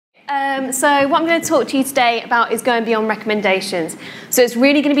So what I'm going to talk to you today about is going beyond recommendations. So it's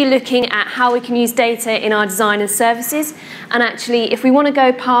really going to be looking at how we can use data in our design and services. And actually, if we want to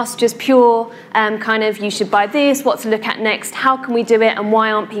go past just pure kind of you should buy this, what to look at next, how can we do it, and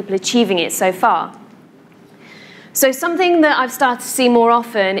why aren't people achieving it so far? So something that I've started to see more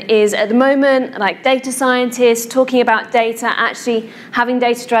often is at the moment, like data scientists talking about data, actually having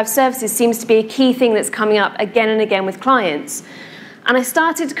data-driven services seems to be a key thing that's coming up again and again with clients. And I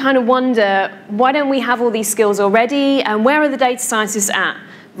started to kind of wonder, why don't we have all these skills already? And where are the data scientists at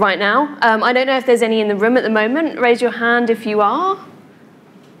right now? I don't know if there's any in the room at the moment. Raise your hand if you are.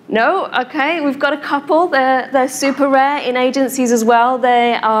 No? Okay, we've got a couple. They're super rare in agencies as well.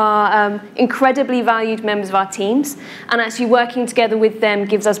 They are incredibly valued members of our teams. And actually working together with them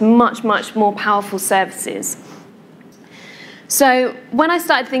gives us much, much more powerful services. So when I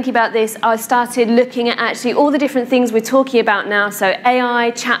started thinking about this, I started looking at actually all the different things we're talking about now. So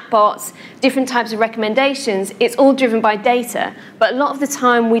AI, chatbots, different types of recommendations, it's all driven by data. But a lot of the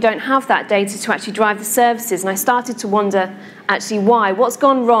time, we don't have that data to actually drive the services. And I started to wonder actually why. What's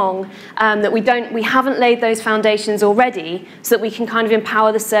gone wrong that we haven't laid those foundations already so that we can kind of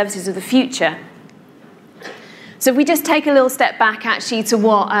empower the services of the future. So if we just take a little step back actually to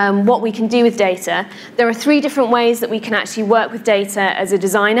what we can do with data, there are 3 different ways that we can actually work with data as a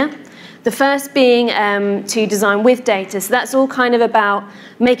designer. The first being to design with data. So that's all kind of about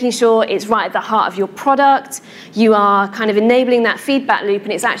making sure it's right at the heart of your product. You are kind of enabling that feedback loop,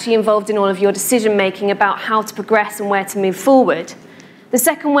 and it's actually involved in all of your decision making about how to progress and where to move forward. The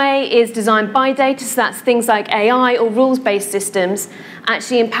second way is designed by data, so that's things like AI or rules-based systems,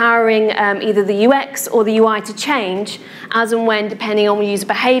 actually empowering either the UX or the UI to change as and when, depending on user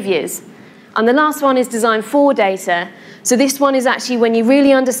behaviors. And the last one is designed for data. So this one is actually when you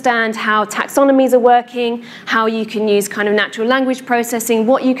really understand how taxonomies are working, how you can use kind of natural language processing,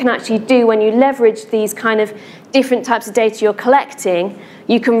 what you can actually do when you leverage these kind of different types of data you're collecting,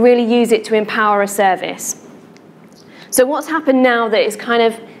 you can really use it to empower a service. So what's happened now that is kind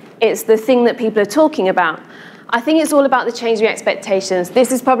of, it's the thing that people are talking about. I think it's all about the changing expectations.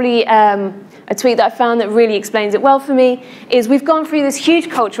 This is probably a tweet that I found that really explains it well for me, is we've gone through this huge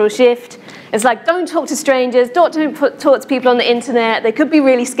cultural shift. It's like, don't talk to strangers, don't talk to people on the internet, they could be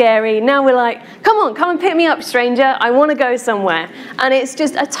really scary. Now we're like, come and pick me up, stranger, I want to go somewhere. And it's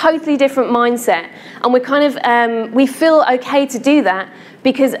just a totally different mindset. And we're kind of, we feel okay to do that,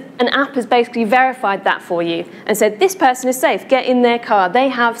 because an app has basically verified that for you and said, this person is safe, get in their car. They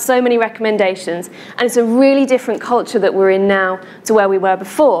have so many recommendations. And it's a really different culture that we're in now to where we were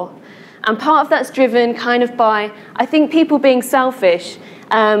before. And part of that's driven kind of by, I think, people being selfish.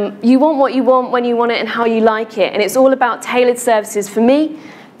 You want what you want when you want it and how you like it. And it's all about tailored services. For me,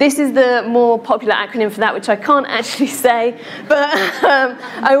 this is the more popular acronym for that, which I can't actually say, but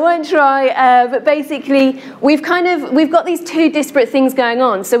I won't try. But basically, we've got these 2 disparate things going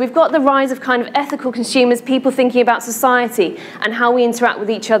on. So we've got the rise of kind of ethical consumers, people thinking about society and how we interact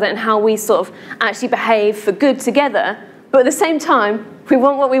with each other and how we sort of actually behave for good together. But at the same time, we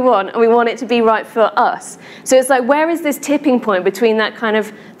want what we want, and we want it to be right for us. So it's like, where is this tipping point between that kind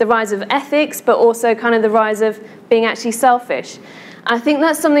of the rise of ethics, but also kind of the rise of being actually selfish? I think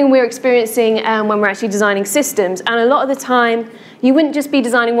that's something we're experiencing when we're actually designing systems. And a lot of the time, you wouldn't just be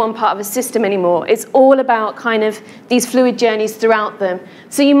designing one part of a system anymore. It's all about kind of these fluid journeys throughout them.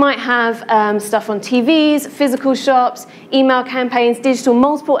 So you might have stuff on TVs, physical shops, email campaigns, digital,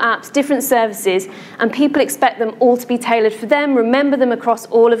 multiple apps, different services, and people expect them all to be tailored for them, remember them across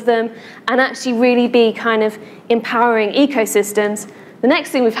all of them, and actually really be kind of empowering ecosystems. The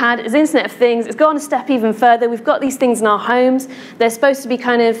next thing we've had is Internet of Things. It's gone a step even further. We've got these things in our homes. They're supposed to be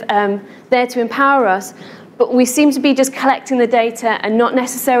kind of there to empower us, but we seem to be just collecting the data and not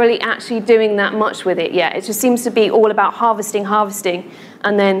necessarily actually doing that much with it yet. It just seems to be all about harvesting,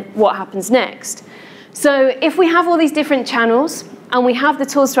 and then what happens next. So if we have all these different channels, and we have the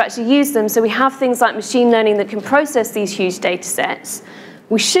tools to actually use them, so we have things like machine learning that can process these huge data sets,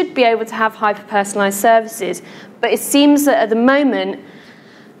 we should be able to have hyper-personalized services. But it seems that at the moment,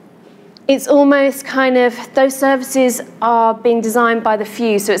 it's almost kind of, those services are being designed by the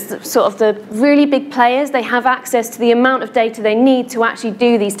few. So it's sort of the really big players. They have access to the amount of data they need to actually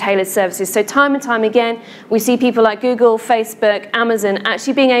do these tailored services. So time and time again, we see people like Google, Facebook, Amazon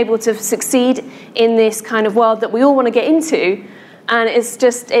actually being able to succeed in this kind of world that we all want to get into. And it's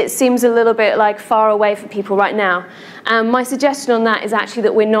just, it seems a little bit like far away for people right now. My suggestion on that is actually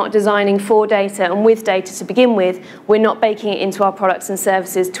that we're not designing for data and with data to begin with. We're not baking it into our products and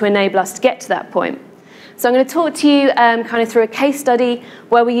services to enable us to get to that point. So I'm going to talk to you kind of through a case study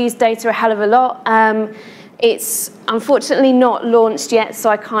where we use data a hell of a lot. It's unfortunately not launched yet, so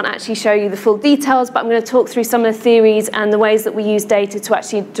I can't actually show you the full details, but I'm going to talk through some of the theories and the ways that we use data to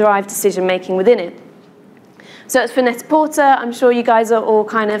actually drive decision making within it. So it's for Net-a-Porter. I'm sure you guys are all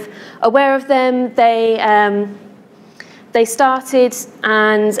kind of aware of them. They started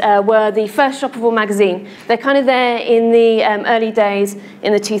and were the first shoppable magazine. They're kind of there in the early days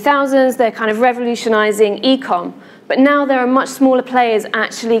in the 2000s. They're kind of revolutionizing e-com. But now there are much smaller players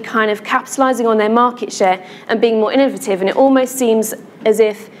actually kind of capitalizing on their market share and being more innovative. And it almost seems as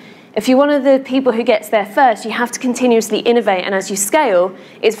if you're one of the people who gets there first, you have to continuously innovate. And as you scale,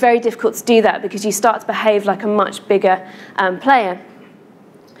 it's very difficult to do that because you start to behave like a much bigger player.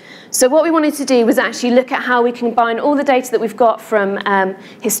 So what we wanted to do was actually look at how we combine all the data that we've got from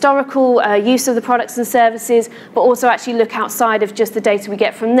historical use of the products and services, but also actually look outside of just the data we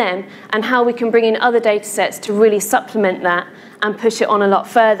get from them and how we can bring in other data sets to really supplement that and push it on a lot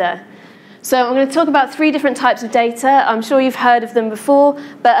further. So I'm going to talk about 3 different types of data. I'm sure you've heard of them before,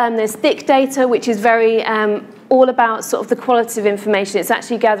 but there's thick data, which is very all about sort of the qualitative information. It's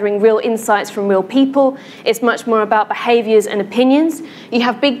actually gathering real insights from real people. It's much more about behaviors and opinions. You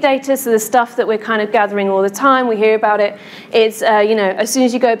have big data, so the stuff that we're kind of gathering all the time, we hear about it. It's, you know, as soon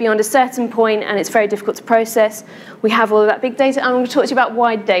as you go beyond a certain point and it's very difficult to process, we have all of that big data. I'm going to talk to you about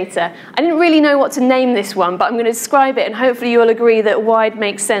wide data. I didn't really know what to name this one, but I'm going to describe it, and hopefully you'll agree that wide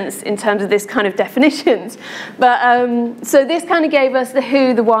makes sense in terms of this kind of definitions. But so this kind of gave us the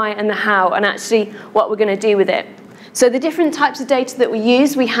who, the why, and the how, and actually what we're going to do with it. So the different types of data that we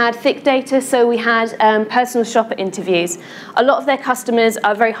used, we had thick data, so we had personal shopper interviews. A lot of their customers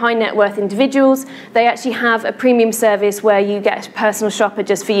are very high net worth individuals. They actually have a premium service where you get a personal shopper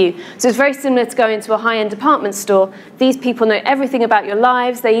just for you. So it's very similar to going to a high-end department store. These people know everything about your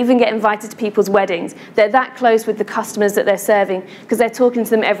lives. They even get invited to people's weddings. They're that close with the customers that they're serving because they're talking to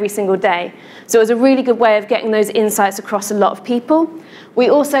them every single day. So it was a really good way of getting those insights across a lot of people. We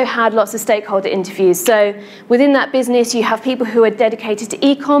also had lots of stakeholder interviews. So within that business, you have people who are dedicated to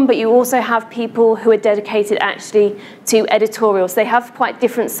e-com, but you also have people who are dedicated actually to editorials. They have quite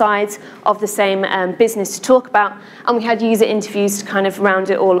different sides of the same business to talk about. And we had user interviews to kind of round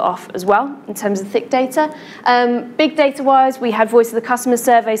it all off as well in terms of thick data. Big data-wise, we had voice of the customer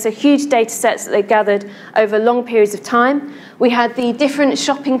survey, so huge data sets that they gathered over long periods of time. We had the different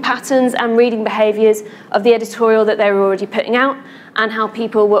shopping patterns and reading behaviors of the editorial that they were already putting out and how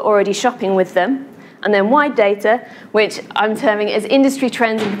people were already shopping with them. And then wide data, which I'm terming as industry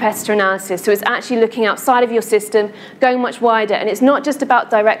trends and competitor analysis. So it's actually looking outside of your system, going much wider. And it's not just about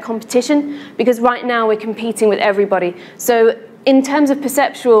direct competition, because right now we're competing with everybody. So in terms of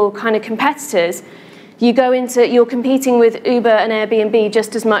perceptual kind of competitors, you're competing with Uber and Airbnb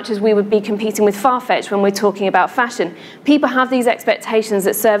just as much as we would be competing with Farfetch when we're talking about fashion. People have these expectations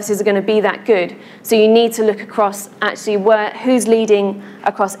that services are going to be that good. So you need to look across actually who's leading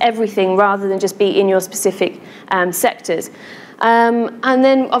across everything rather than just be in your specific sectors. And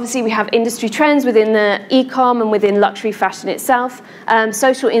then obviously we have industry trends within the e-com and within luxury fashion itself,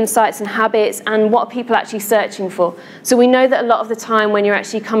 social insights and habits, and what are people actually searching for. So we know that a lot of the time when you're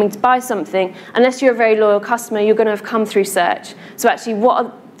actually coming to buy something, unless you're a very loyal customer, you're going to have come through search. So actually what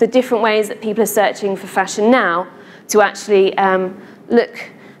are the different ways that people are searching for fashion now to actually look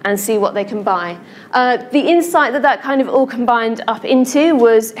and see what they can buy. The insight that kind of all combined up into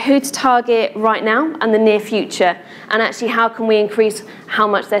was who to target right now and the near future, and actually how can we increase how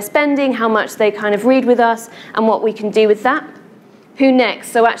much they're spending, how much they kind of read with us, and what we can do with that. Who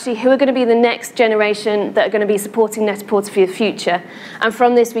next? So actually, who are going to be the next generation that are going to be supporting Net-a-Porter for the future? And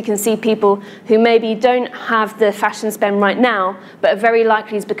from this, we can see people who maybe don't have the fashion spend right now, but are very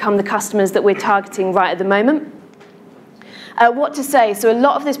likely to become the customers that we're targeting right at the moment. What to say? So a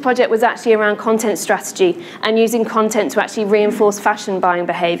lot of this project was actually around content strategy and using content to actually reinforce fashion buying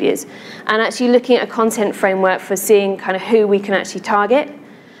behaviors, and actually looking at a content framework for seeing kind of who we can actually target.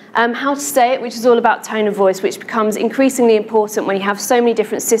 How to say it, which is all about tone of voice, which becomes increasingly important when you have so many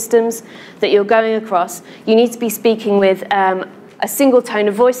different systems that you're going across. You need to be speaking with a single tone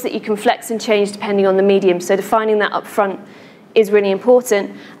of voice that you can flex and change depending on the medium. So defining that up front is really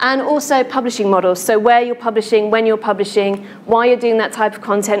important. And also publishing models, so where you're publishing, when you're publishing, why you're doing that type of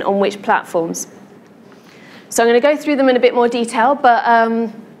content on which platforms. So I'm going to go through them in a bit more detail,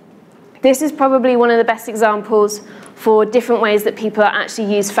 but this is probably one of the best examples for different ways that people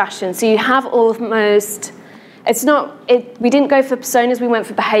actually use fashion. So you have almost, we didn't go for personas, we went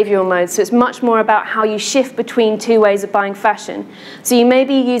for behavioral modes. So it's much more about how you shift between two ways of buying fashion. So you may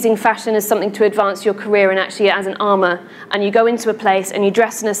be using fashion as something to advance your career and actually as an armor. And you go into a place and you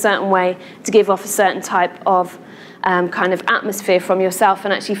dress in a certain way to give off a certain type of kind of atmosphere from yourself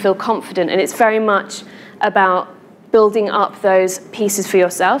and actually feel confident. And it's very much about building up those pieces for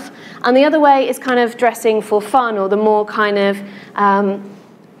yourself. And the other way is kind of dressing for fun, or the more kind of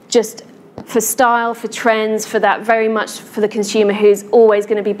just for style, for trends, for that very much for the consumer who's always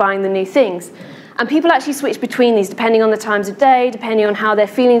going to be buying the new things. And people actually switch between these depending on the times of day, depending on how they're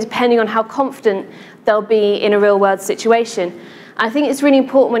feeling, depending on how confident they'll be in a real world situation. I think it's really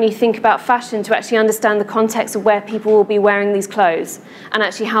important when you think about fashion to actually understand the context of where people will be wearing these clothes and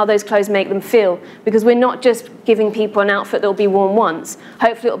actually how those clothes make them feel, because we're not just giving people an outfit that will be worn once.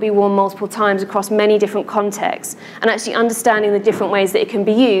 Hopefully it will be worn multiple times across many different contexts, and actually understanding the different ways that it can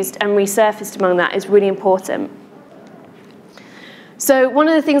be used and resurfaced among that is really important. So one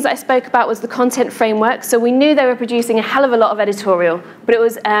of the things that I spoke about was the content framework. So we knew they were producing a hell of a lot of editorial, but it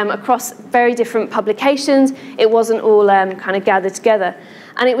was across very different publications. It wasn't all kind of gathered together.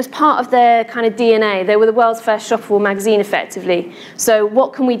 And it was part of their kind of DNA. They were the world's first shoppable magazine, effectively. So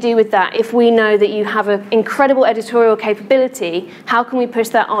what can we do with that? If we know that you have an incredible editorial capability, how can we push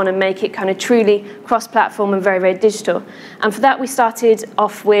that on and make it kind of truly cross-platform and very, very digital? And for that, we started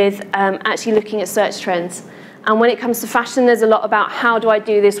off with actually looking at search trends. And when it comes to fashion, there's a lot about how do I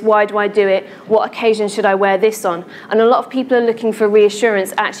do this, why do I do it, what occasion should I wear this on? And a lot of people are looking for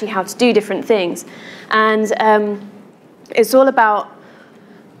reassurance actually how to do different things. And it's all about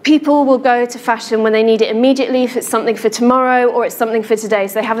people will go to fashion when they need it immediately, if it's something for tomorrow or it's something for today.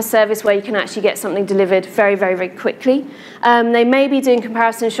 So they have a service where you can actually get something delivered very, very, very quickly. They may be doing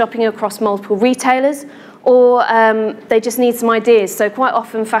comparison shopping across multiple retailers, or they just need some ideas. So quite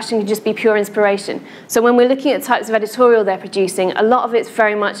often fashion can just be pure inspiration. So when we're looking at types of editorial they're producing, a lot of it's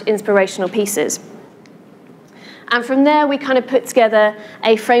very much inspirational pieces. And from there, we kind of put together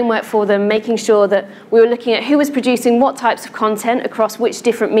a framework for them, making sure that we were looking at who was producing what types of content across which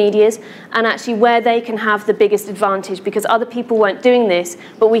different medias, and actually where they can have the biggest advantage, because other people weren't doing this,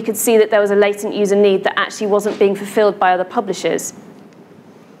 but we could see that there was a latent user need that actually wasn't being fulfilled by other publishers.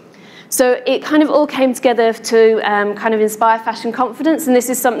 So it kind of all came together to kind of inspire fashion confidence, and this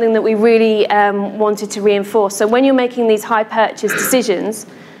is something that we really wanted to reinforce. So when you're making these high purchase decisions,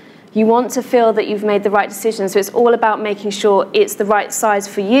 you want to feel that you've made the right decision. So it's all about making sure it's the right size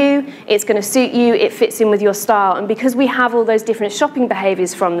for you, it's going to suit you, it fits in with your style. And because we have all those different shopping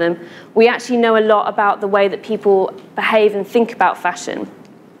behaviours from them, we actually know a lot about the way that people behave and think about fashion.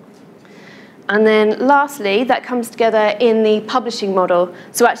 And then lastly, that comes together in the publishing model.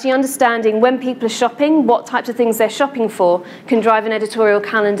 So actually understanding when people are shopping, what types of things they're shopping for can drive an editorial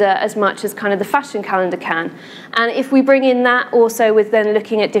calendar as much as kind of the fashion calendar can. And if we bring in that also with then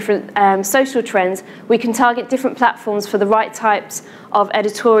looking at different social trends, we can target different platforms for the right types of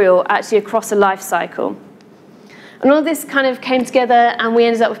editorial actually across a life cycle. And all this kind of came together, and we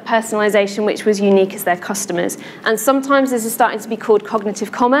ended up with personalisation, which was unique as their customers. And sometimes this is starting to be called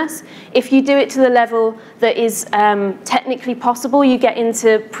cognitive commerce. If you do it to the level that is technically possible, you get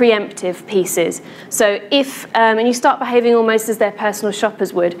into preemptive pieces. So if, and you start behaving almost as their personal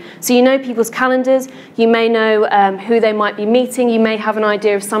shoppers would. So you know people's calendars, you may know who they might be meeting, you may have an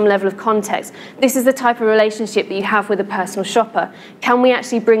idea of some level of context. This is the type of relationship that you have with a personal shopper. Can we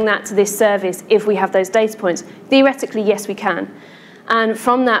actually bring that to this service if we have those data points? Theoretically, yes, we can. And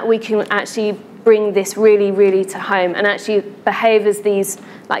from that, we can actually bring this really, really to home and actually behave as these,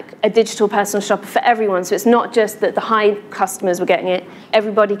 like a digital personal shopper for everyone. So it's not just that the high customers were getting it,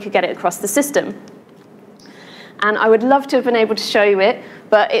 everybody could get it across the system. And I would love to have been able to show you it,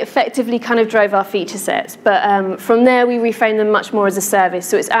 but it effectively kind of drove our feature sets. But from there, we reframed them much more as a service.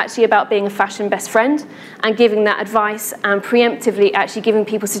 So it's actually about being a fashion best friend and giving that advice and preemptively actually giving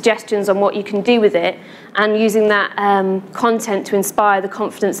people suggestions on what you can do with it and using that content to inspire the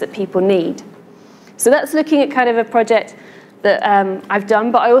confidence that people need. So that's looking at kind of a project that I've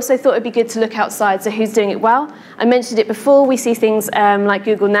done, but I also thought it'd be good to look outside, so who's doing it well. I mentioned it before, we see things like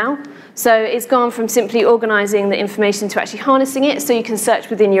Google Now. So it's gone from simply organising the information to actually harnessing it, so you can search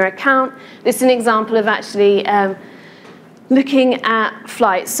within your account. This is an example of actually looking at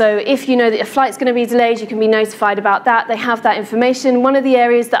flights. So if you know that a flight's going to be delayed, you can be notified about that. They have that information. One of the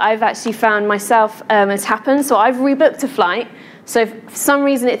areas that I've actually found myself has happened, so I've rebooked a flight. So for some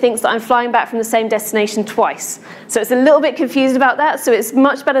reason it thinks that I'm flying back from the same destination twice. So it's a little bit confused about that. So it's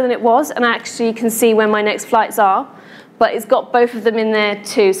much better than it was, and I actually can see when my next flights are. But it's got both of them in there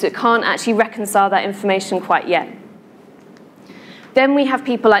too, so it can't actually reconcile that information quite yet. Then we have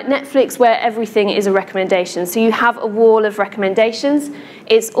people like Netflix, where everything is a recommendation. So you have a wall of recommendations.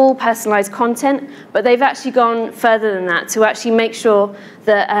 It's all personalized content, but they've actually gone further than that to actually make sure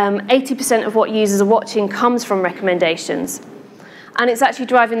that 80% of what users are watching comes from recommendations. And it's actually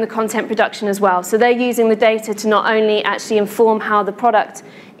driving the content production as well. So they're using the data to not only actually inform how the product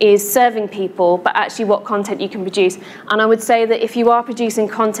is serving people, but actually what content you can produce. And I would say that if you are producing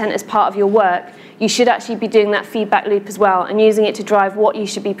content as part of your work, you should actually be doing that feedback loop as well and using it to drive what you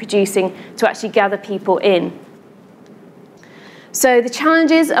should be producing to actually gather people in. So the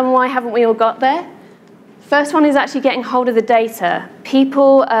challenges and why haven't we all got there? First one is actually getting hold of the data.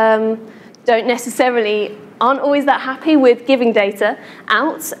 People aren't always that happy with giving data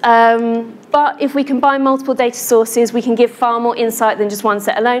out, but if we combine multiple data sources, we can give far more insight than just one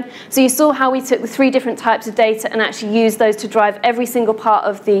set alone. So you saw how we took the 3 different types of data and actually used those to drive every single part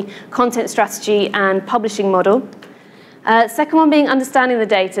of the content strategy and publishing model. Second one being understanding the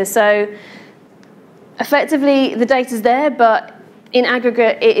data. So effectively, the data's there, but in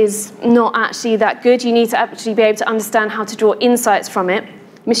aggregate, it is not actually that good. You need to actually be able to understand how to draw insights from it.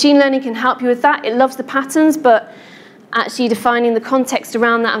 Machine learning can help you with that. It loves the patterns, but actually defining the context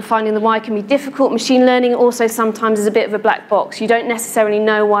around that and finding the why can be difficult. Machine learning also sometimes is a bit of a black box. You don't necessarily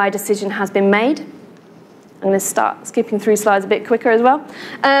know why a decision has been made. I'm going to start skipping through slides a bit quicker as well.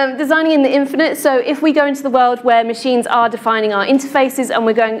 Designing in the infinite. So if we go into the world where machines are defining our interfaces and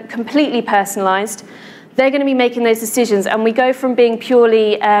we're going completely personalized, they're going to be making those decisions. And we go from being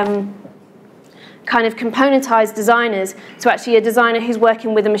purely kind of componentized designers to actually a designer who's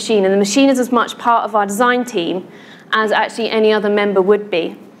working with a machine. And the machine is as much part of our design team as actually any other member would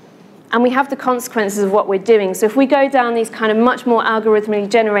be. And we have the consequences of what we're doing. So if we go down these kind of much more algorithmically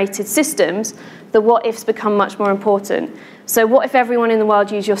generated systems, the what-ifs become much more important. So what if everyone in the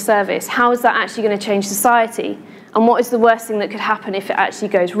world used your service? How is that actually going to change society? And what is the worst thing that could happen if it actually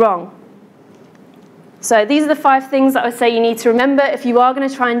goes wrong? So these are the 5 things that I would say you need to remember if you are going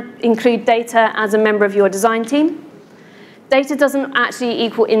to try and include data as a member of your design team. Data doesn't actually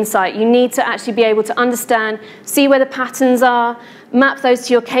equal insight. You need to actually be able to understand, see where the patterns are, map those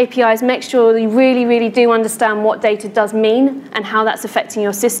to your KPIs, make sure you really, really do understand what data does mean and how that's affecting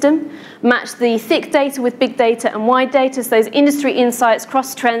your system. Match the thick data with big data and wide data, so those industry insights,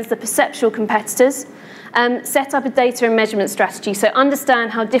 cross trends, the perceptual competitors. Set up a data and measurement strategy. So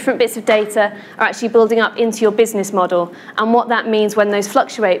understand how different bits of data are actually building up into your business model and what that means when those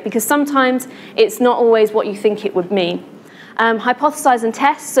fluctuate, because sometimes it's not always what you think it would mean. Hypothesize and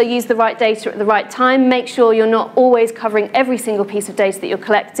test, so use the right data at the right time. Make sure you're not always covering every single piece of data that you're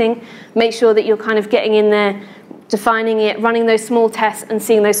collecting. Make sure that you're kind of getting in there, defining it, running those small tests and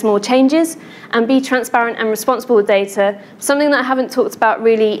seeing those small changes. And be transparent and responsible with data. Something that I haven't talked about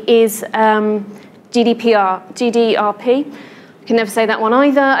really is GDPR. I can never say that one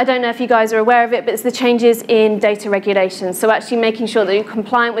either. I don't know if you guys are aware of it, but it's the changes in data regulations. So actually making sure that you're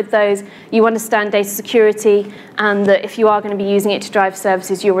compliant with those, you understand data security, and that if you are going to be using it to drive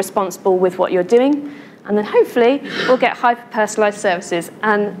services, you're responsible with what you're doing. And then hopefully we'll get hyper-personalized services.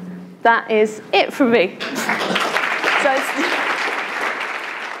 And that is it from me.